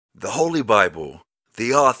The Holy Bible,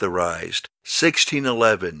 the authorized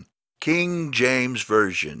 1611 King James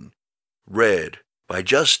Version, read by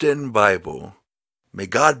Justin Bible. May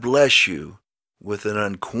God bless you with an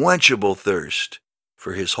unquenchable thirst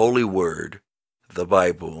for His holy word, the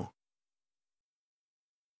Bible.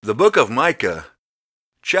 The Book of Micah,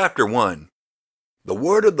 Chapter 1. The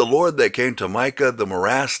word of the Lord that came to Micah the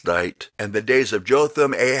Moresheth in the days of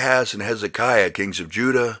Jotham, Ahaz, and Hezekiah, kings of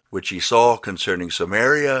Judah, which he saw concerning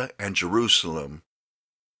Samaria and Jerusalem.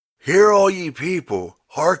 Hear, all ye people,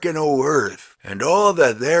 hearken, O earth, and all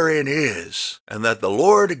that therein is, and that the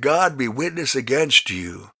Lord God be witness against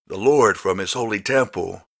you, the Lord from his holy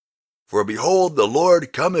temple. For behold, the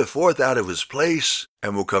Lord cometh forth out of his place,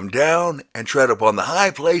 and will come down and tread upon the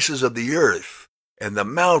high places of the earth. And the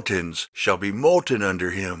mountains shall be molten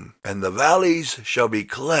under him, and the valleys shall be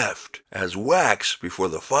cleft, as wax before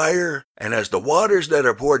the fire, and as the waters that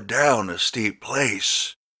are poured down a steep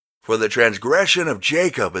place. For the transgression of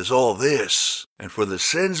Jacob is all this, and for the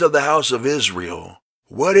sins of the house of Israel.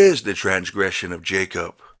 What is the transgression of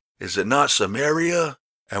Jacob? Is it not Samaria?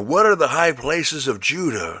 And what are the high places of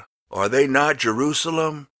Judah? Are they not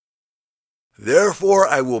Jerusalem? Therefore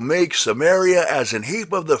I will make Samaria as an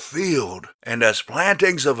heap of the field, and as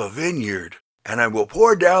plantings of a vineyard, and I will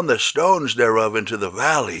pour down the stones thereof into the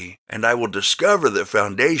valley, and I will discover the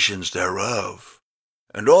foundations thereof.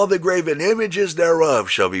 And all the graven images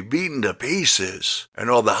thereof shall be beaten to pieces, and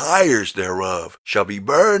all the hires thereof shall be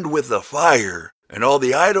burned with the fire, and all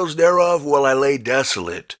the idols thereof will I lay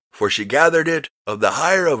desolate, for she gathered it of the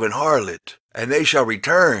hire of an harlot, and they shall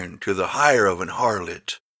return to the hire of an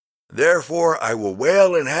harlot. Therefore I will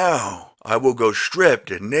wail and howl, I will go stripped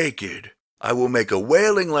and naked, I will make a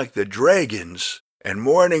wailing like the dragons, and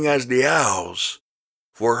mourning as the owls.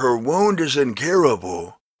 For her wound is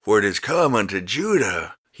incurable, for it is come unto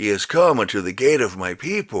Judah, he is come unto the gate of my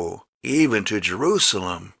people, even to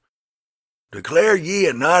Jerusalem. Declare ye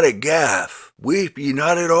it not at Gath, weep ye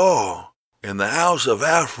not at all. In the house of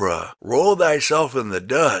Aphrah, roll thyself in the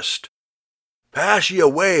dust. Pass ye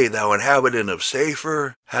away, thou inhabitant of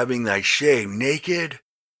Sapher, having thy shame naked.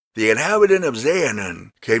 The inhabitant of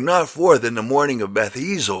Zaanan came not forth in the morning of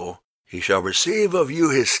Beth-ezel, he shall receive of you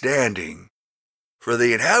his standing. For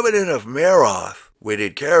the inhabitant of Maroth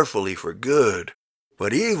waited carefully for good,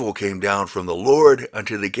 but evil came down from the Lord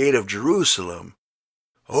unto the gate of Jerusalem.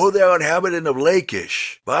 O thou inhabitant of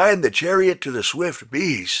Lachish, bind the chariot to the swift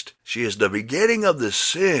beast, she is the beginning of the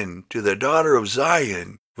sin to the daughter of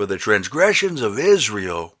Zion. For the transgressions of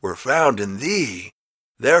Israel were found in thee.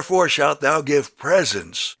 Therefore shalt thou give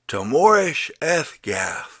presents to Moresheth.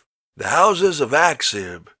 The houses of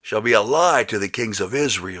Achzib shall be a lie to the kings of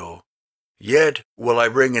Israel. Yet will I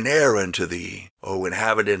bring an heir unto thee, O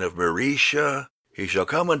inhabitant of Mareshah. He shall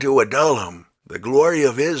come unto Adullam, the glory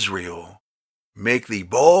of Israel. Make thee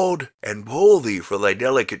bald, and pull thee for thy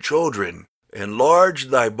delicate children. Enlarge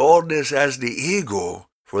thy baldness as the eagle,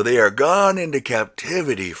 for they are gone into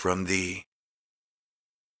captivity from thee.